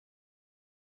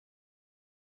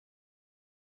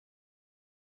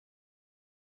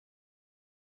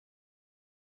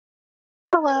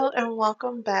Hello and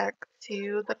welcome back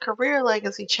to the Career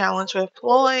Legacy Challenge with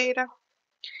Floyd.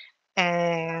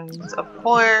 And of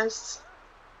course,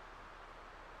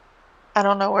 I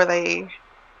don't know where they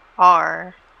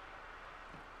are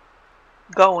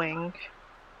going.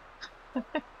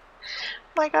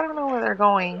 Like, I don't know where they're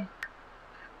going.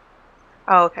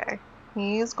 Oh, okay.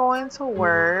 He's going to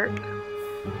work.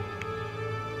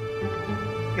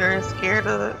 You're scared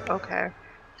of it? Okay.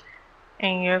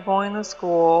 And you're going to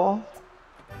school.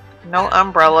 No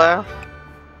umbrella.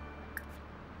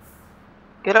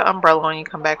 Get an umbrella when you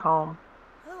come back home.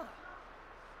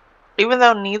 Even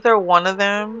though neither one of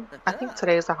them, I think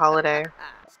today's a holiday.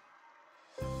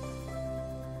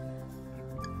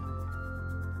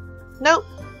 Nope,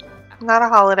 not a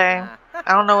holiday.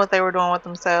 I don't know what they were doing with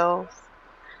themselves.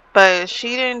 But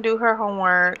she didn't do her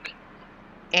homework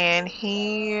and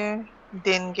he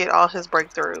didn't get all his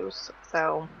breakthroughs.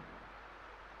 So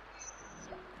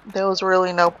there was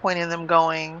really no point in them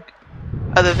going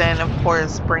other than, of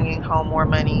course, bringing home more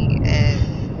money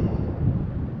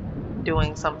and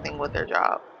doing something with their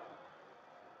job.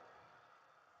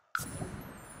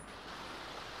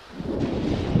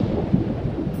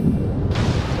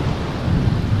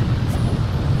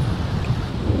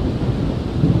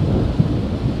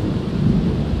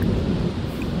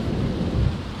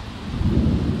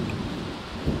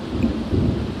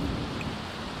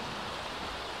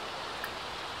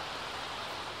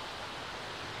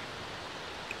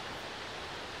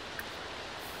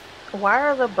 Why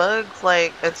are the bugs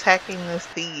like attacking the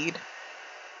seed?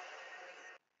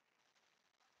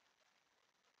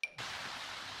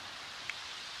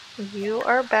 You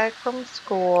are back from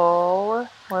school.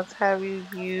 Let's have you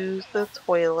use the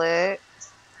toilet.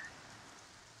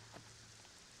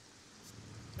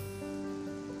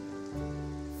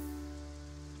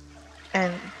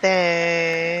 And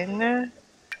then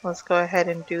let's go ahead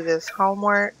and do this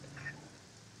homework.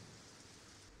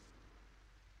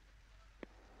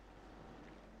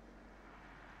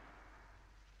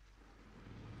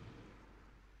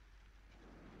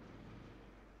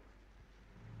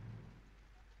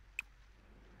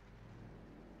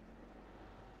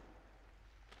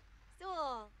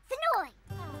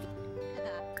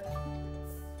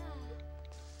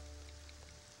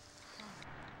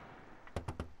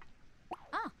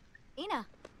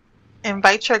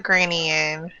 Invite your granny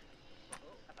in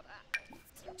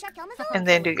and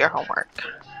then do your homework.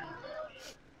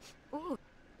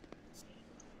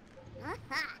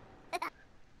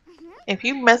 If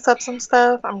you mess up some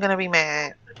stuff, I'm gonna be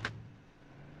mad.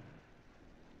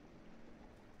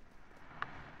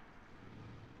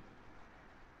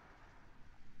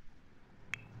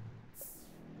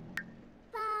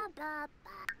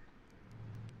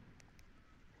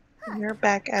 You're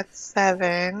back at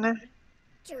 7.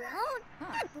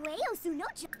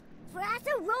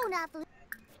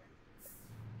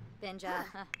 Benja.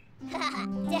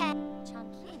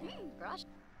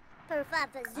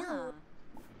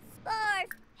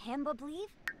 Hamba believe?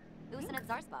 Usan of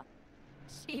Zarspa.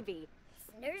 Shibi.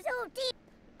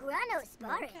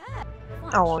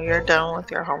 Oh, you're done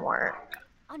with your homework.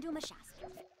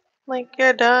 Like,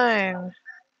 you're done.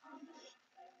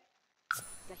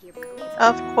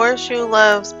 Of course you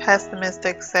love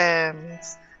pessimistic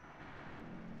Sims.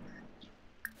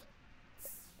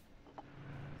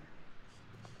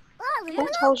 Who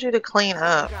told you to clean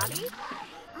up?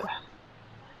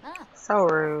 So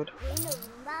rude.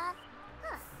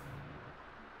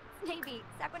 Maybe.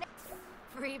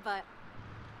 Free, but.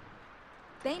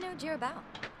 They know Jirabao.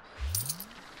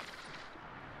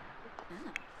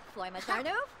 Floy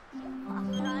Macharno?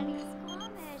 Rani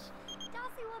Squamish.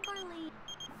 Dasiwa Barley.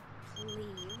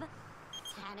 Cleave.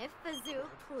 Tanif Bazoo.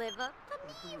 Pliva.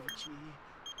 Paniv.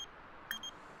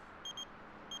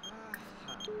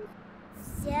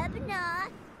 Sebna.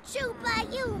 Chupa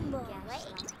Yumbo.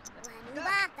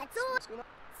 Lanuba. That's all.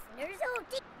 Snurzo.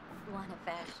 Wanna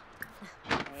fish.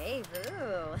 Hey,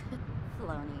 boo.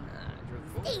 Flony.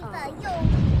 Eva, yo.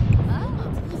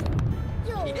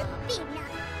 Yo, Bina.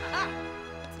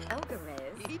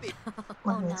 Ogariz.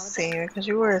 Let me see, because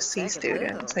you were a C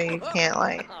student, so you can't,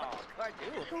 like,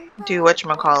 do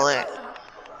whatchamacallit.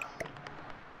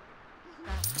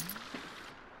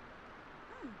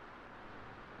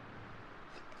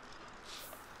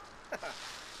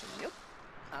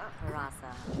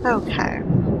 Okay.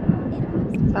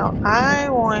 So I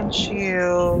want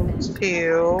you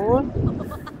to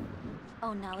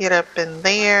get up in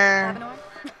there.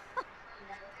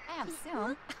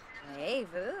 Hey,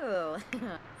 boo.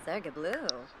 Serga Blue.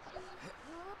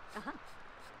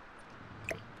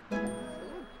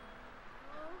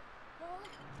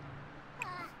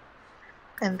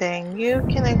 And then you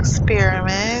can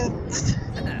experiment.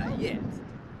 Yes.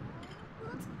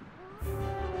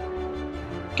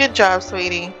 Good job,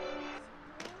 sweetie.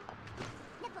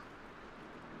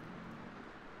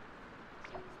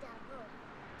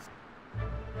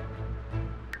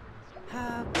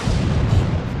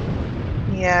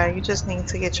 Yeah, you just need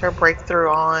to get your breakthrough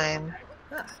on.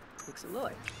 Looks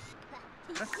alloy.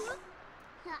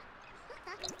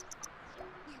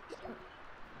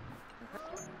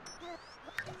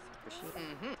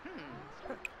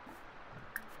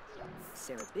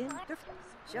 Sarah Bin.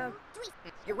 Shove.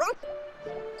 You're wrong.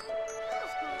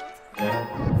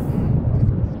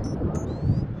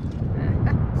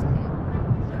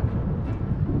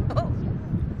 Oh.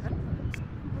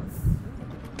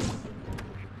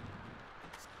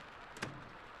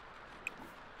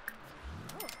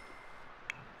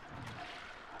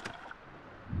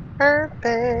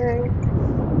 Perfect.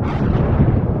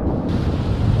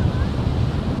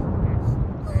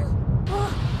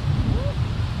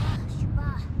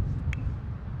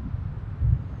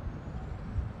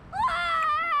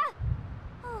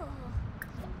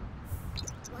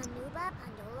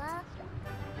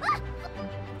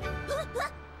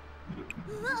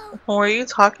 Were you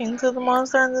talking to the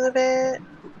monster under the bed?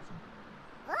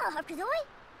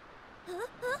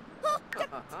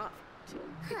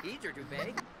 Eager to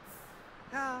beg.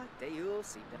 There you'll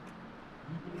see them.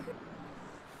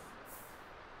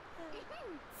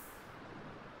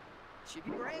 Should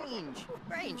be range.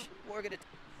 Range. We're gonna.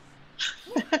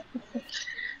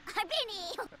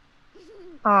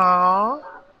 Aww.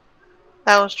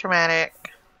 That was traumatic.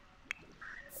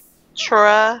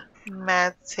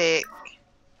 Traumatic.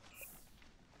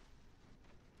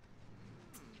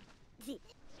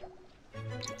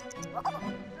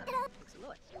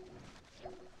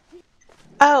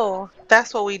 Oh,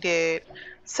 that's what we did.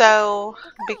 So,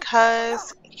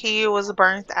 because he was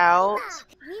burnt out,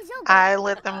 I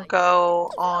let them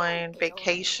go on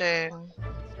vacation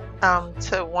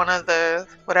to one of the,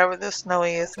 whatever the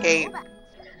snowy escape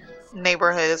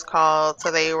neighborhood is called.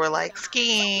 So they were like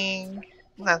skiing.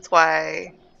 That's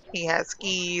why he had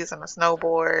skis and a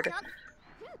snowboard.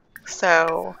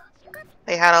 So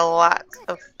they had a lot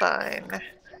of fun.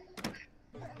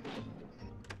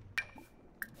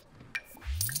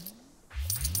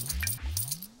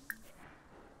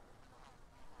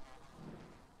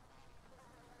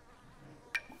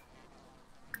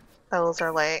 Those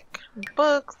are like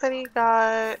books that he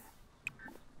got.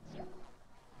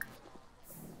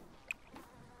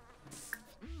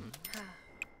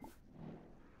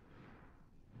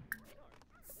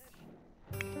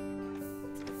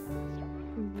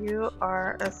 You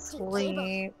are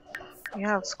asleep. You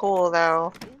have school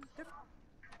though.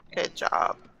 Good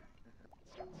job.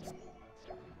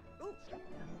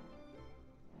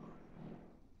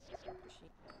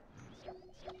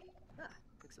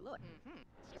 Looks alloy.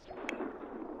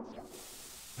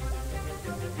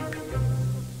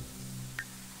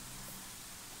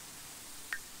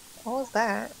 What was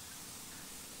that?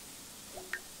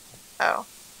 Oh,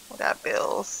 we got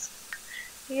bills.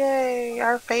 Yay,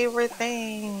 our favorite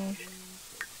thing.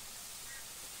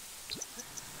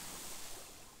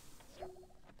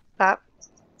 Stop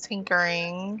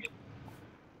tinkering.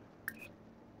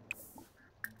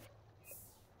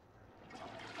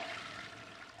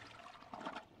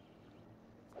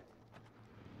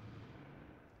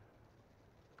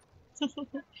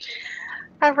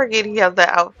 I forget he has that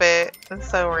outfit. It's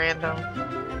so random.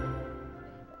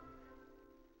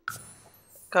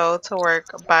 Go to work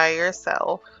by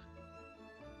yourself.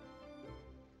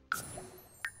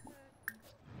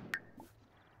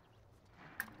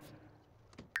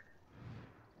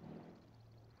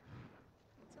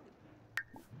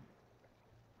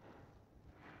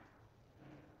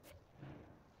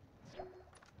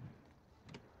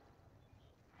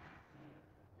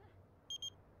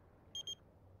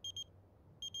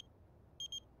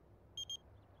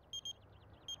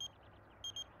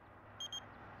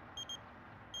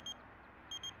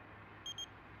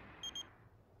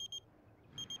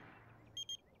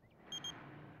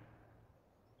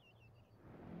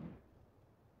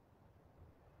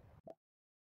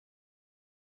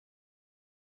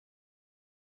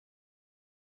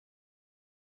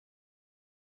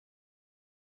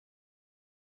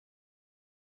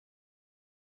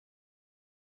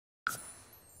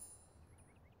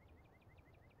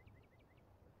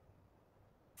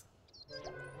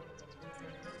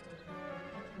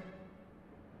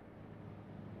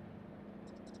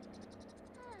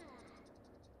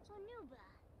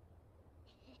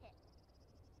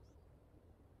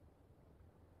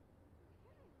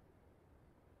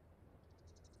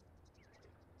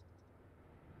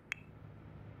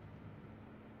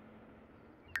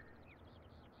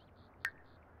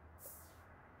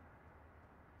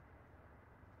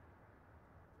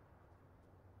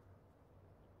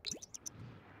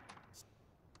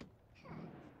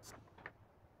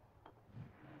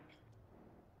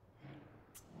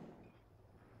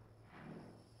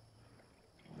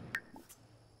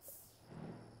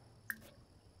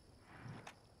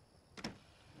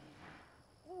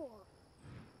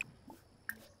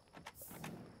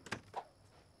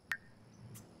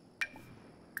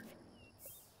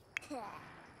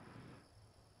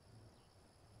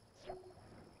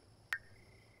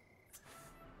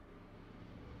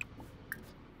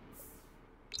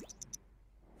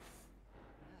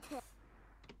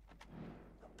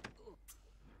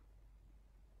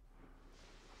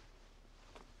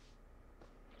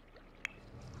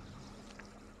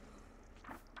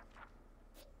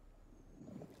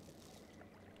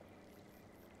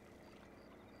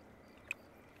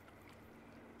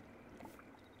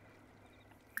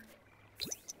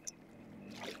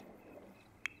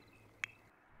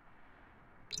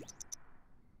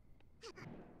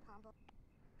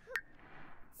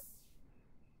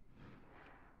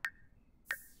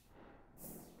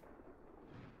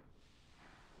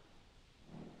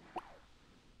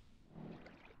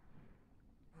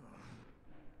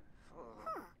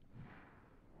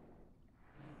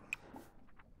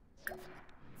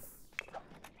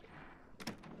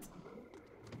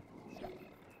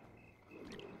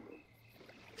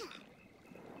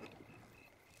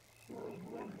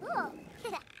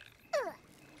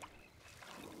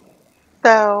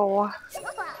 So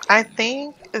I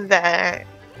think that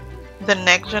the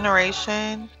next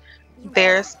generation,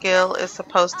 their skill is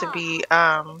supposed to be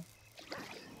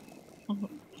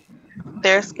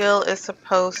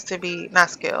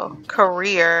not skill,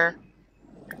 career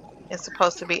is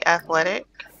supposed to be athletic.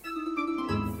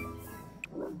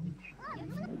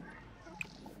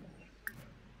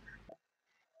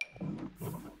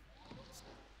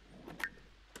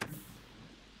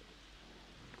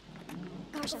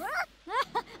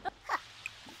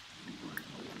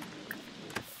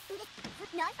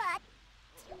 Not fun.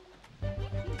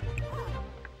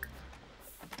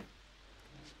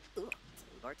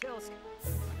 Bartels.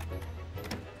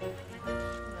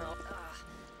 No.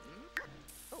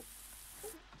 Oh.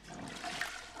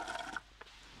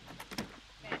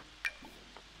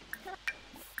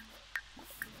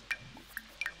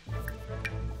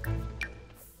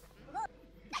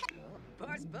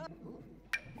 Bars,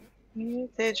 You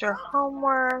did your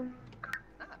homework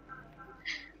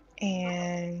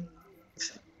and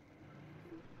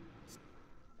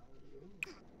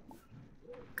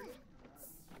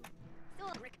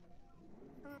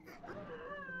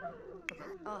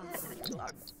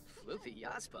Fluffy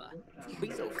Yaspa.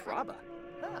 Weasel Fraba.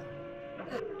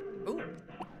 Ooh.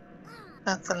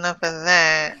 that's enough of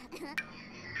that.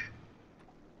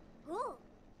 Ooh.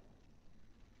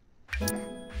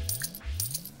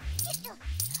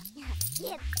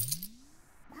 Yep.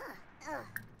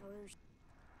 Bruce.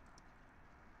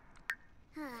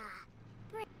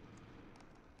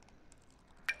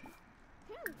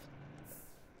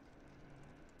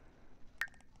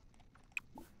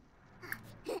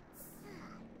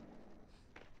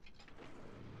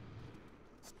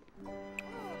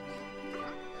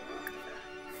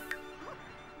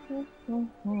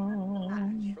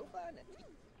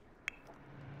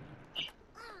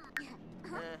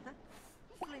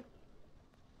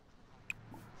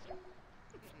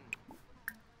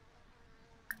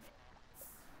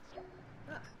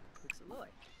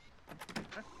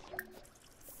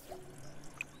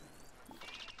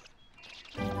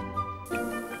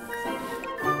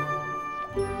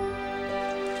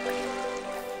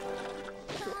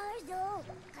 Carzo,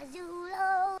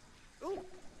 Kazulo.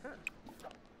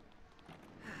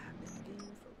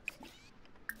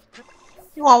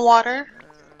 You want water?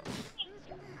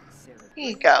 Here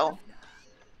you go.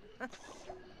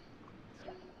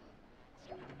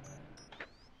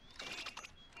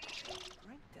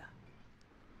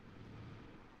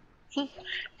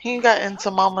 You got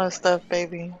into mama stuff,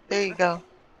 baby. There you go.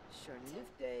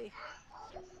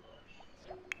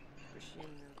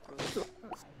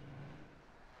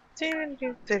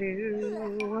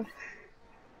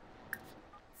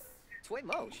 Tway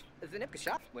Moj, Vinipka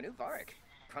Shop, Wanu Varek,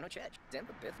 Chronochet,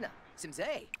 Dempa Bifna,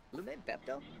 Simze, Lumen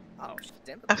Bepto,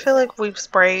 I feel like we've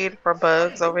sprayed for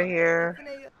bugs over here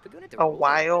a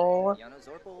while,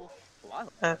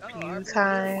 a few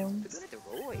times.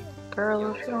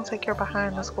 Girl, if you don't take your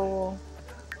behind to school.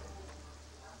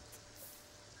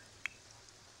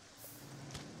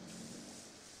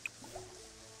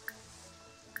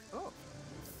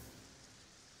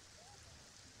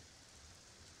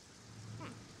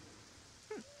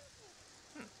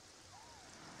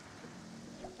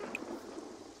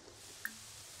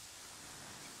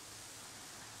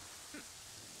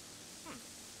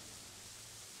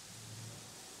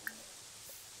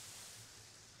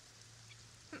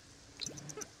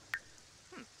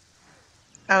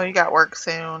 Oh, you got work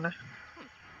soon.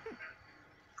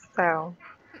 So.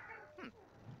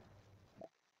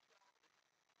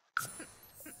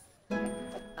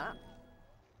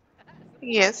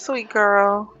 Yes, sweet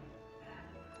girl.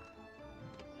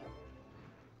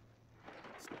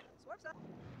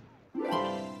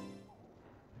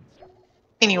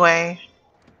 Anyway,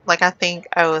 like I think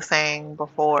I was saying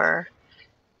before,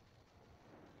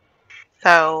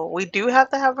 so we do have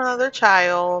to have another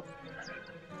child.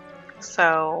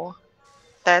 So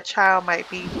that child might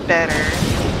be better.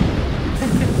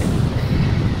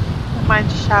 My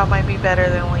child might be better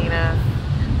than Lena.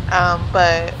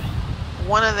 But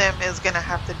one of them is gonna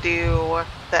have to do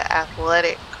the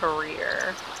athletic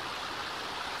career.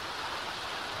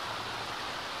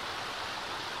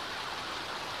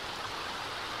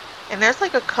 And there's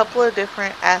like a couple of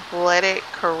different athletic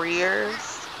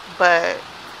careers, but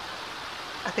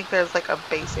I think there's like a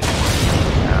basic one.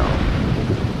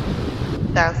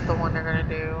 So that's the one they're gonna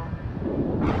do.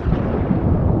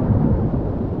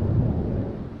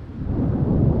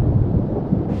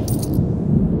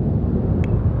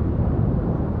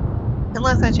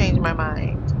 Unless I change my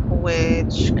mind,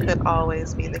 which could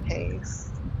always be the case.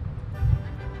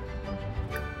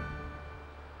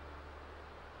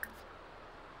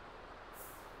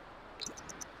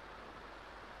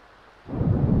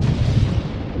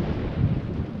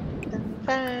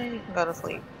 Fine, you can go to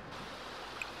sleep.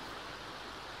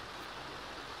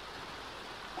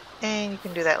 And you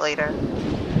can do that later.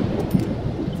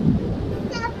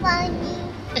 Not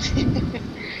funny.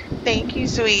 Thank you,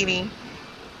 sweetie.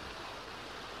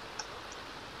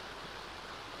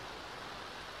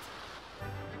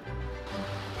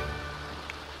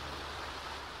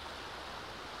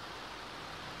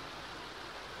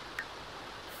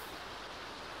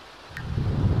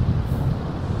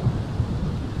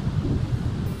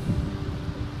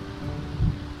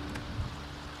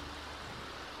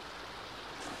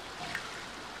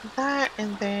 That,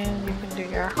 and then you can do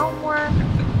your homework.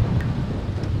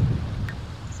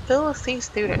 Still a C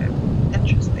student.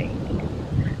 Interesting.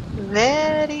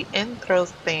 Very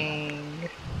interesting.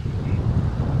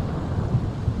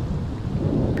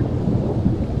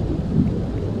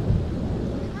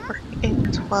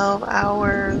 In 12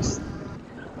 hours.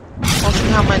 We'll see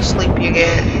how much sleep you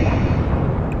get.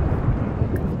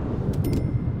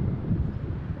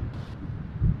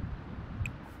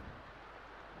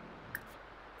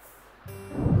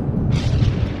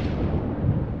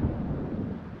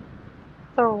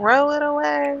 Throw it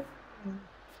away.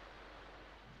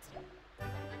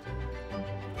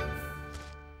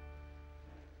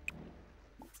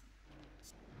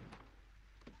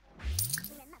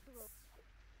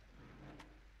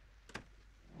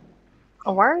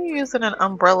 Why are you using an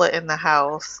umbrella in the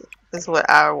house? Is what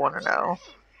I want to know.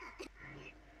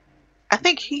 I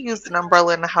think he used an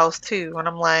umbrella in the house too, and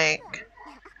I'm like,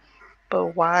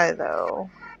 but why though?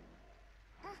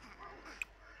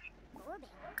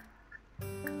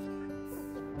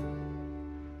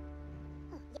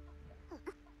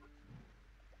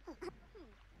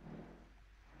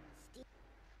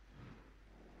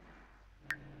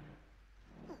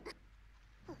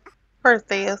 First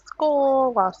day of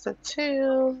school, lost a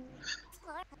tooth.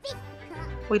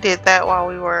 We did that while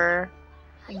we were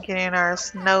getting our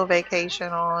snow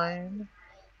vacation on.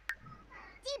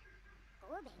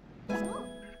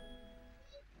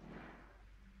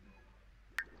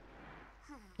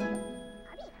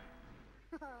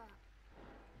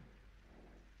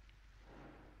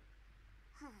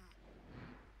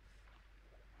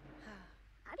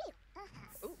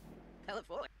 Ooh,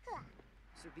 California.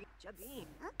 Subi, Jabin.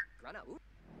 Grana, ooh.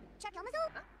 Check your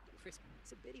muscle. Frisk,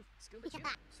 Sabidi, Scuba,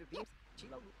 Subi,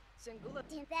 Chilo, Singula.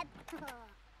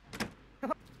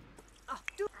 Ah,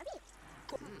 do.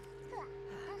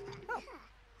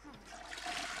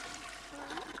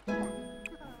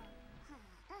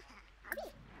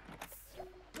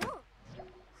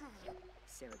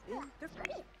 Sarah Bin, looks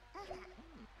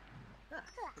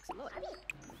a lot.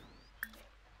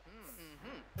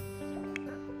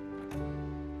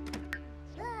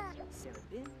 Sarah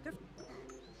Bin,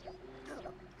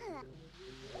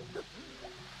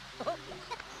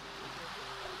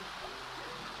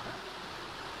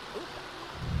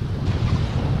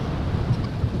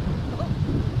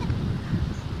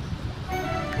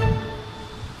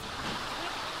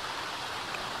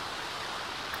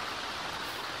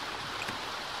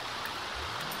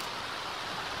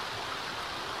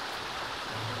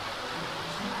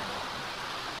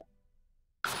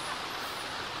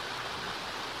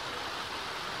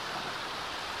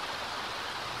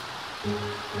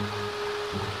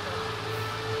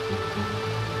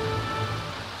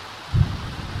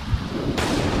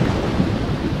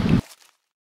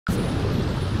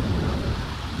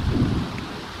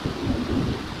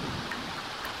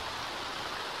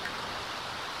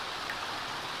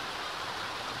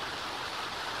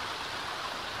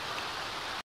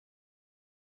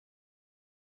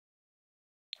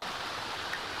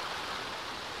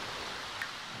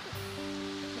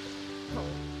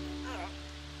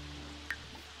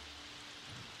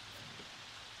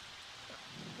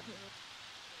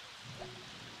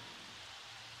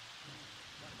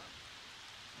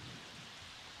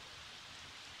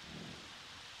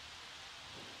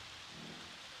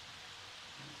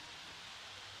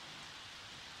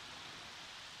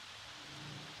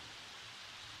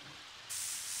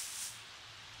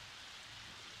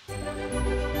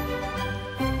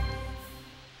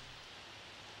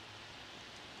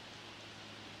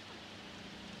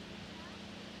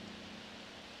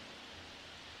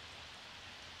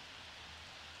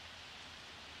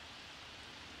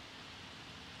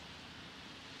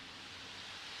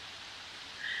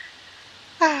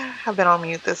 I've been on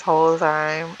mute this whole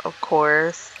time, of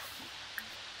course.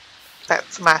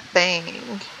 That's my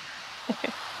thing.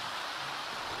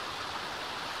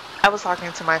 I was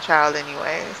talking to my child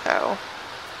anyway, so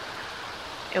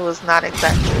it was not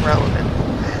exactly relevant.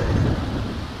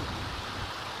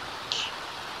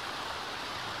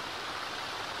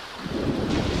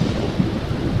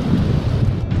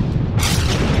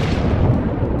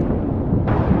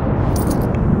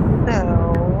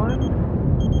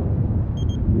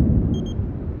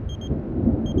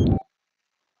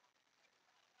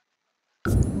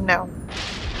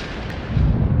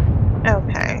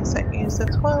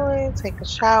 bed, take a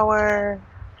shower,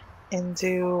 and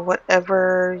do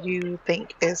whatever you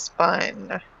think is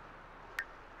fun.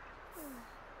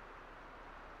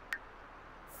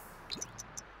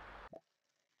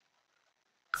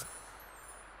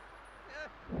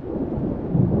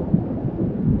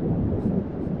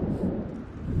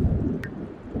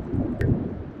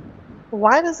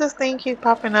 Why does this thing keep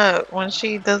popping up when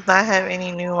she does not have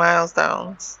any new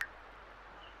milestones?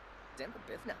 Denver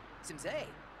Bithna. Simsay.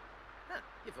 Huh.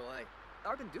 Yavoy.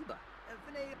 Arvin Duba.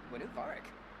 Vinay Wanu Vark.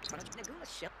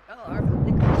 Nagula Shell. Oh, Arvin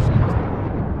Nagula Shell.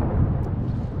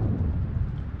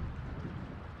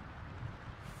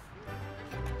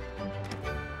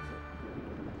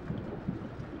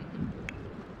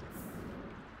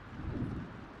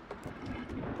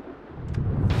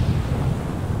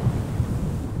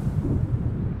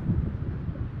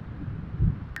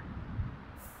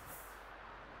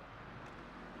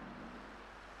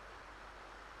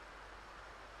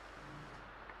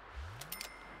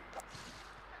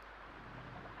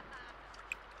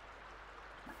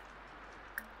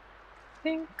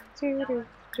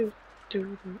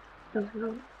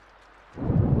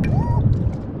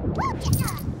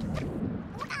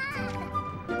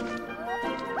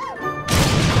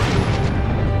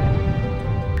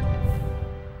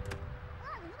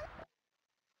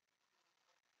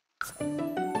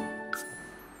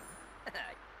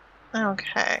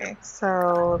 Okay,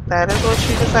 so that is what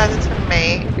you decided to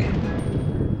make.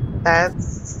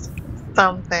 That's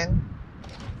something.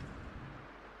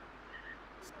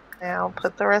 Now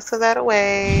put the rest of that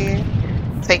away.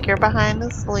 Take your behind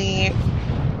to sleep.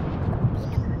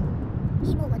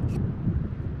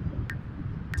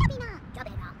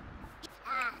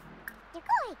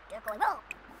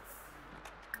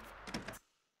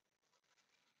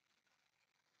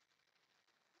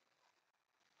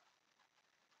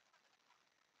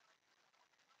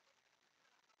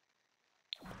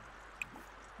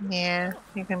 Yeah,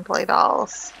 you can play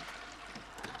dolls.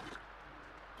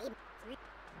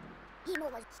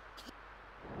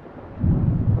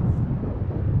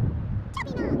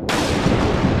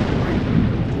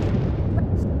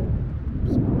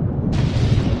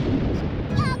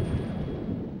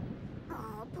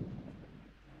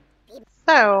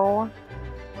 So,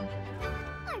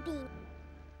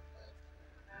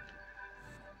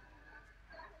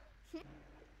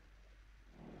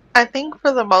 I think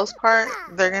for the most part,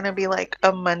 they're gonna be like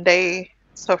a Monday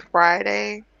to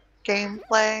Friday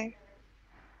gameplay.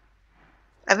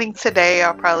 I think today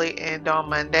I'll probably end on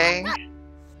Monday.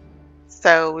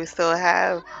 So we still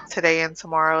have today and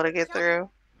tomorrow to get through.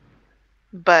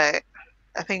 But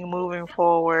I think moving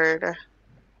forward,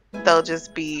 they'll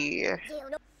just be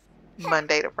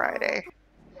Monday to Friday.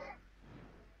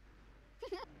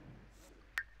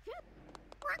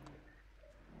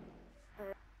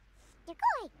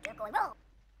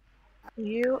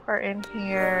 You are in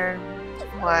here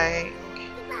like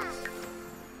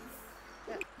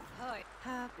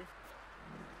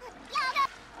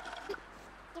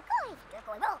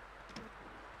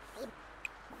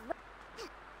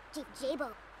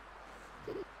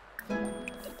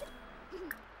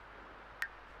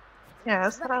yeah,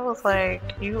 that's what I was like.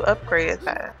 You upgraded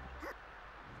that.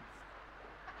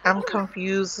 I'm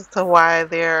confused as to why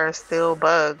there are still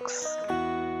bugs.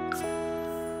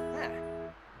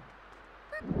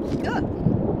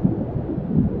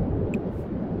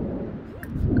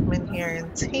 Come in here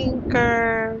and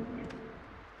tinker.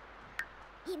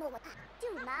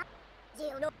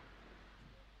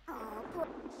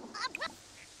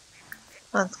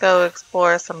 Let's go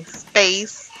explore some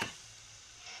space.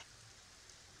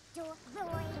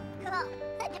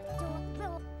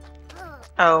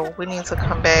 Oh, we need to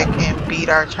come back and beat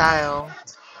our child.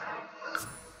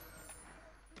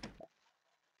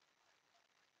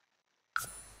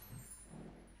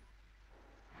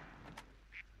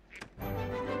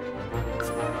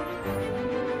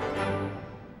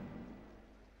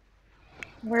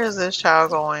 Where is this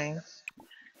child going?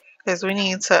 Because we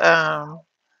need to,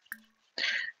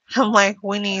 I'm like,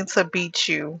 we need to beat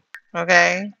you,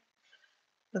 okay?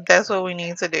 That's what we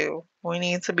need to do. We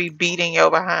need to be beating your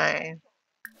behind.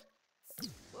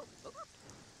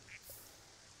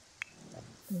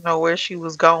 Know where she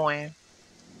was going,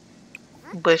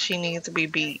 but she needs to be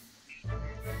beat.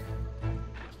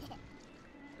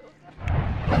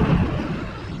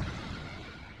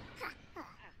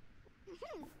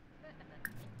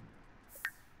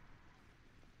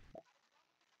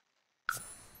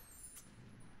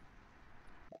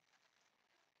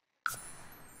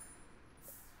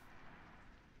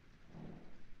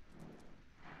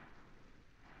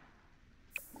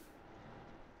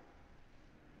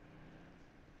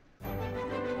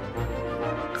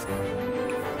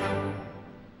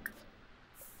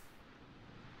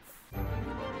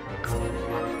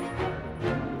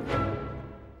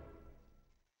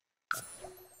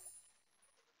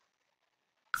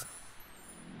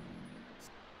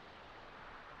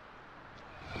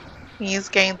 He's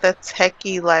gained the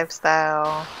techie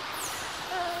lifestyle.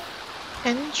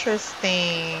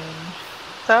 Interesting.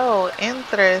 So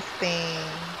interesting.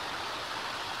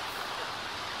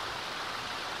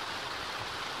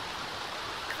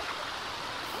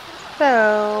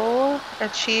 So,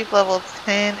 achieve level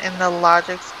 10 in the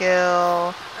logic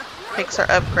skill. Fix or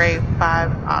upgrade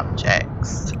 5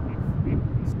 objects.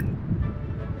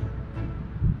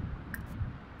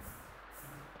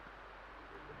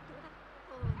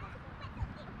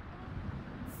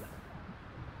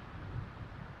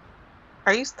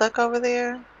 Are you stuck over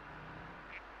there?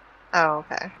 Oh,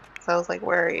 okay. So I was like,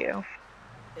 where are you?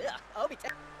 Yeah, I'll be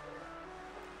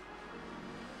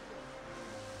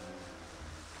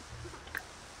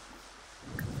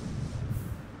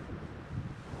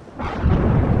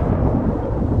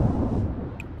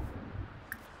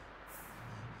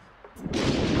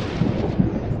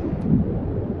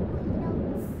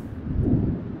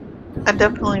I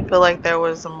definitely feel like there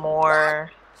was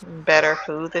more better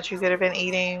food that you could have been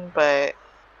eating, but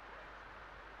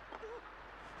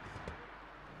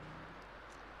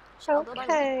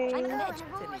okay.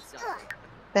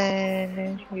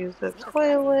 Then use the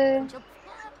toilet.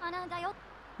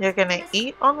 You're gonna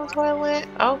eat on the toilet?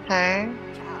 Okay.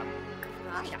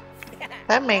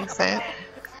 That makes sense.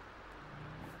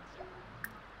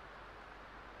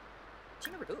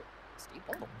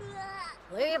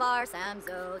 Leave our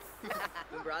Samzo.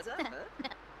 Umbraza? Huh?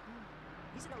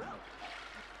 He's in a row.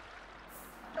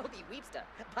 No, be Weepsta.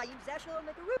 Bayou Zashlo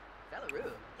Nagaru.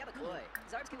 Belaroo. Yabakloy.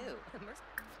 Zard's Canoe.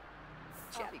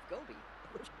 Chabby Gobi.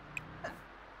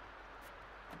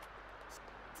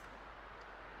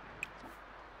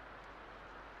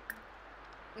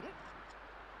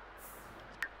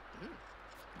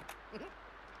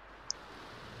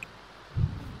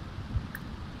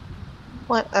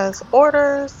 Let us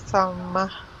order some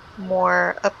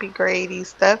more upgrade-y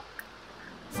stuff.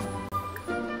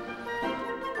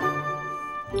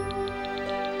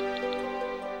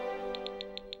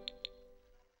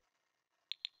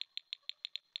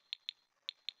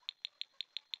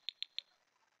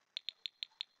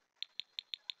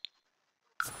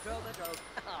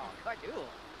 Oh, Cardool.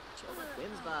 Childa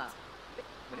Quimsba.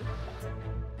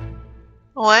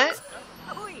 What?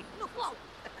 Ahoy! No flow!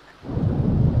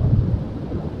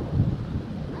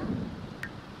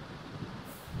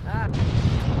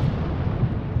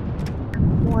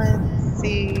 Let's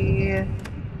see.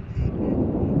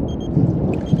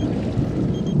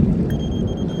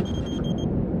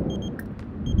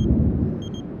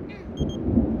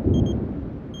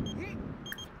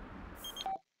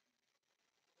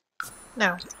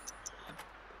 No.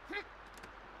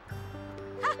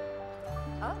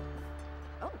 Oh.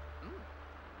 Oh.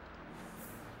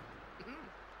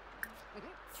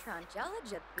 Tranjala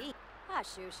Jabi.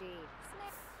 Hashushi.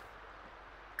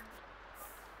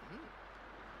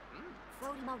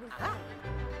 Rodima Rufa.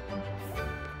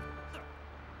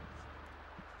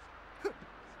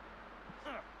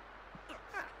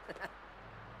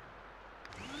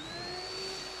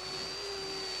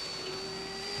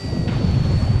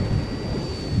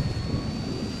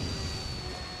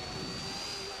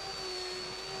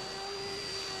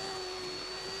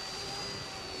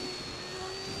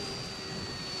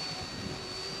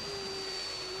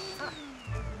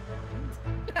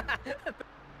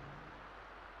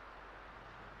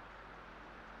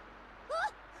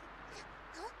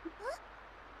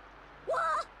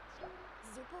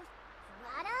 Zupo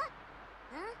Frada?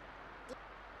 Huh?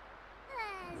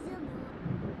 Zubo.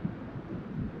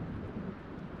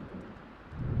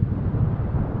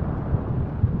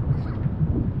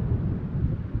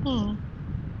 Hmm.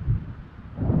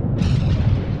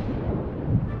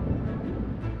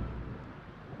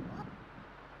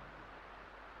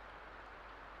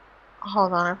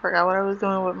 Hold on, I forgot what I was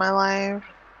doing with my life.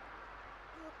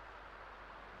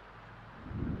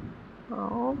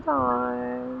 Hold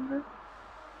on.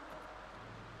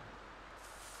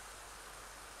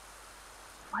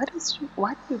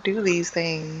 Why do you do these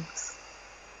things?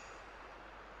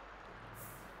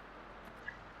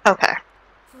 Okay.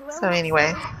 So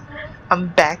anyway, I'm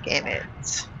back in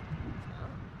it.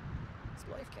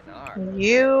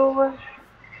 You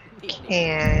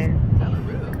can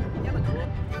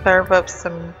serve up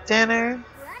some dinner,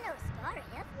 Rano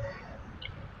Scarif.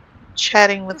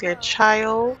 chatting with your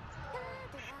child.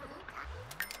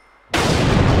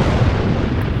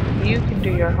 You can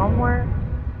do your homework.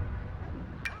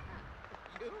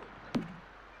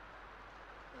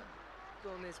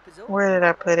 Where did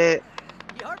I put it?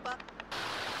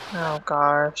 Oh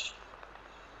gosh.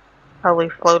 Probably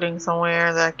floating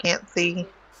somewhere that I can't see.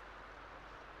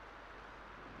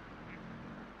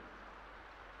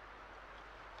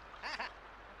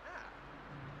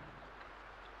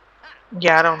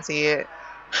 Yeah, I don't see it.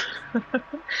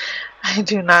 I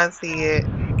do not see it.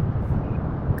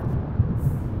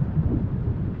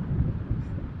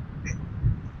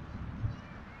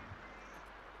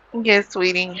 Yes,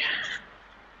 sweetie.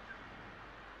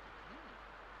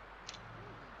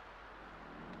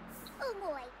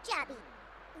 Umoy, Jabby.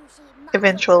 Ushi,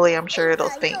 Eventually, I'm sure it'll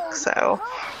stink, so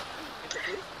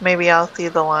maybe I'll see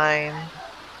the line.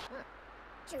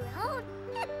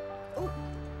 Oh,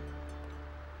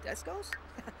 Descos?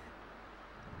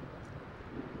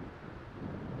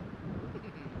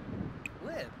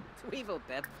 Whip, Tweevo,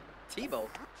 Beb, Tebow,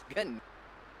 Gun.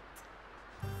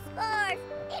 Barf.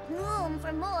 It room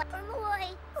for more, for more.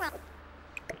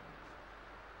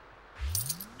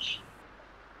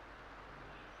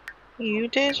 You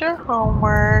did your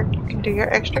homework. You can do your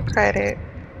extra credit.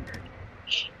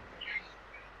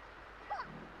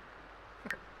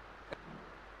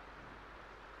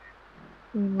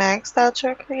 You maxed out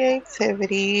your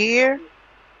creativity.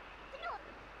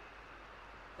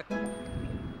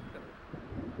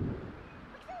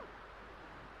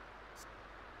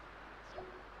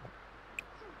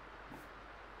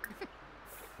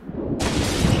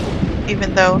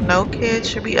 Even though no kid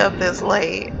should be up this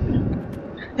late.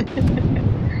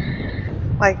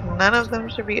 Like, none of them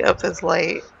should be up this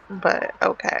late, but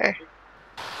okay.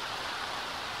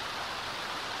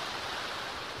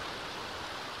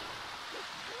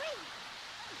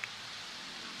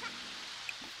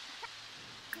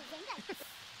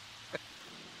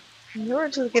 You're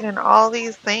just getting all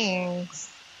these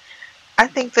things. I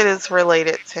think that it's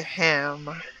related to him,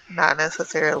 not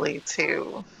necessarily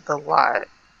to the lot.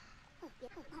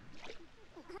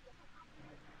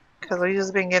 Because we've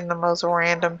just been getting the most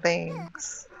random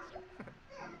things.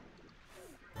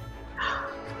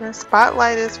 Your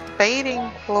spotlight is fading,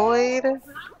 Floyd.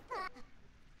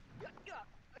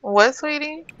 What,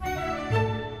 sweetie?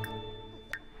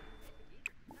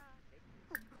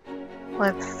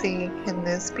 Let's see, can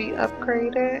this be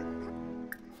upgraded?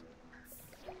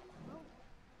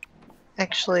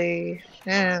 Actually,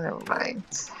 never mind.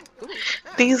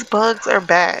 These bugs are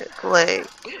back. Like,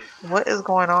 what is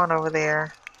going on over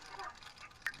there?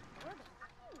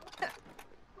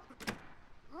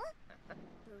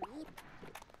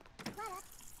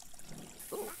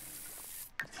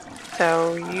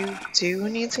 So, you do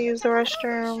need to use the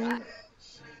restroom.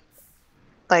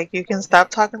 Like, you can stop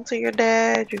talking to your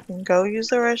dad, you can go use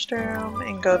the restroom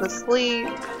and go to sleep.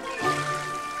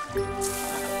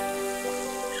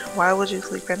 Why would you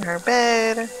sleep in her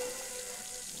bed?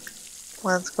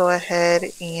 Let's go ahead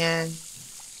and...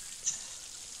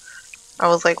 I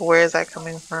was like, where is that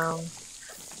coming from?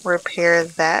 Repair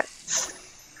that.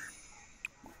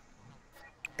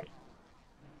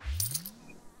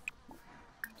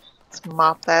 Let's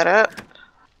mop that up.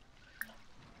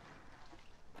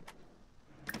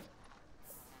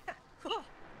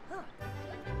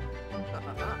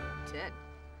 Ted.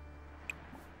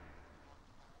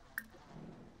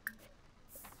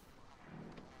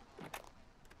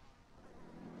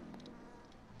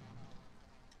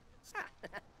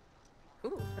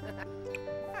 Ooh.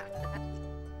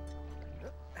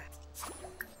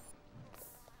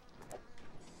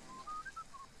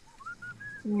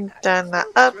 You've done the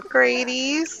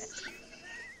upgradies.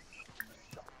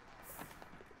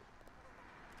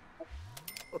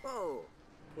 Whoa.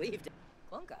 We've done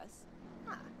Clunkus.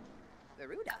 Huh.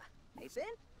 Veruda. Mason?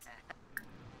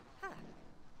 Huh.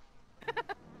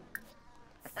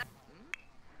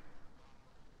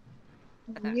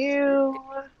 You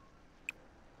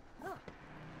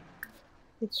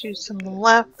get you some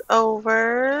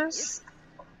leftovers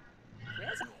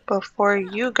before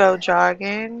you go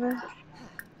jogging.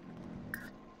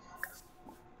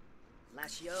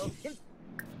 Lashio.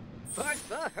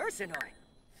 Barfa Hersenoi.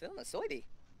 Filma soybe.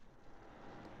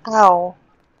 Ow.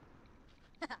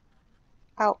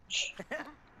 Ouch.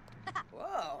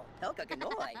 Whoa. Helka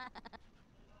Ganoi.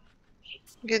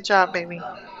 Good job, baby.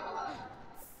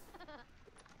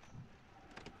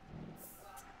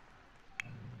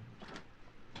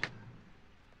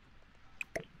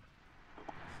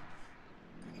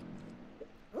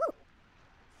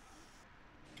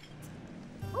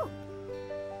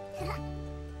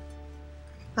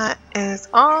 That is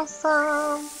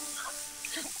awesome.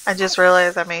 I just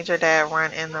realized I made your dad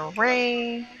run in the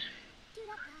rain.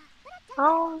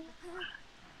 Oh.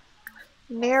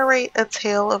 Narrate a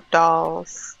tale of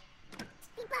dolls.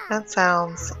 That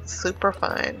sounds super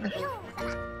fun.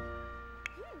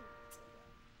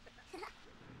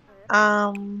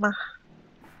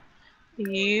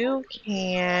 You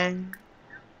can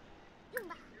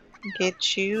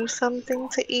get you something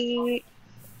to eat.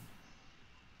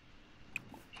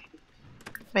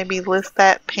 Maybe list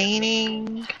that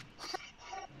painting.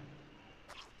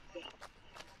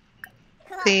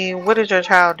 See, what is your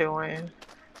child doing?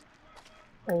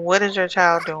 What is your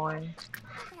child doing?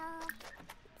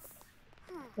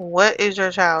 What is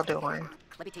your child doing?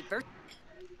 Let me take first.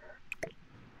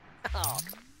 Oh,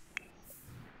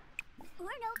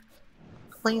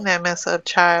 Clean that mess up,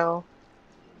 child.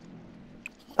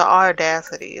 The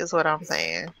audacity is what I'm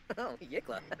saying. oh,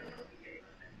 Yikla.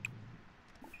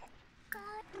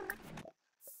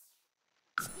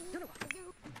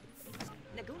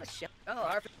 Naguna ship. Oh,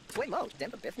 our way mo.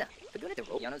 Dempa bifna. Paguna de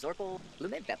ro. Yana zorpal.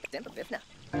 Lume bep. Dempa bifna.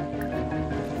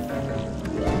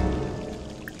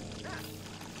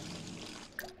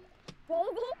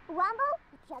 Daisy, Womble,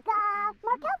 Chugga,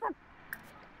 Markel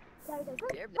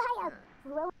There,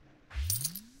 Bio,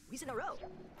 We's in a row.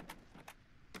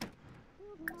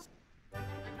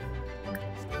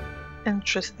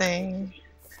 Interesting.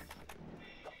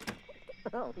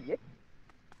 Oh, Yik.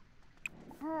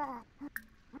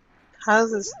 How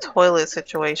does this toilet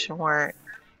situation work?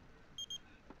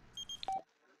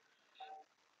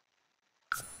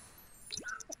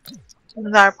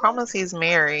 I promise he's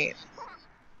married.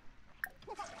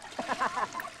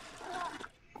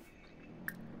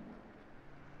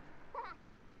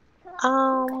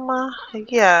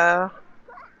 Yeah.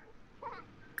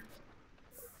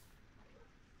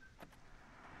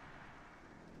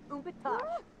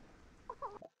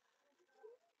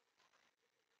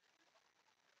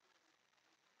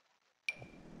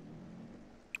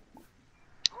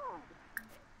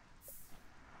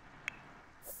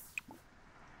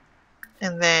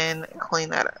 And then clean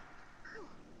that up.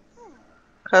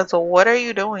 Cause what are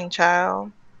you doing,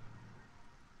 child?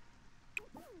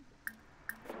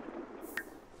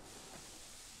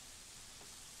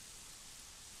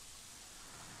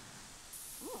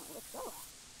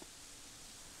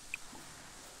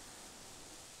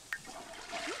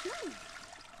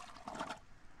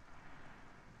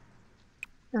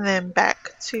 And then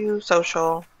back to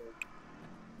social.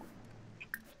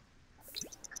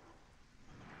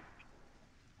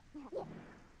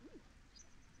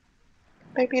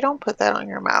 Baby, don't put that on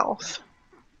your mouth.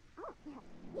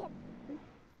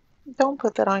 Don't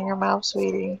put that on your mouth,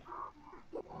 sweetie.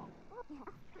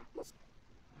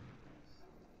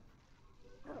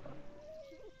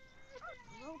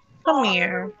 Come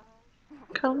here.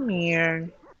 Come here.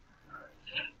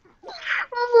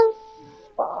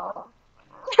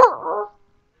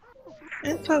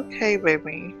 It's okay,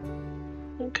 baby.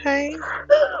 Okay?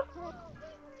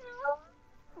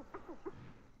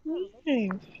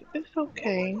 Yes, it's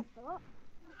okay.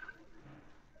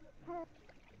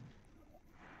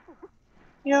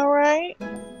 You alright?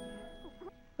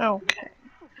 Okay.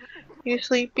 You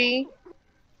sleepy?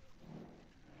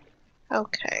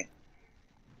 Okay.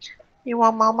 You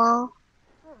want mama?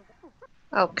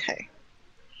 Okay.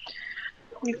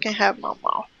 You can have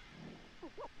mama.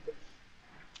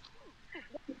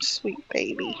 Sweet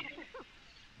baby.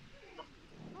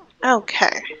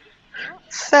 Okay.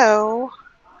 So,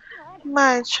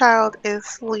 my child is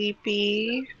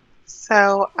sleepy.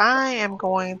 So, I am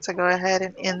going to go ahead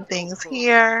and end things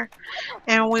here.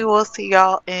 And we will see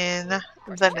y'all in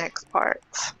the next part.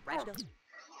 Rajda.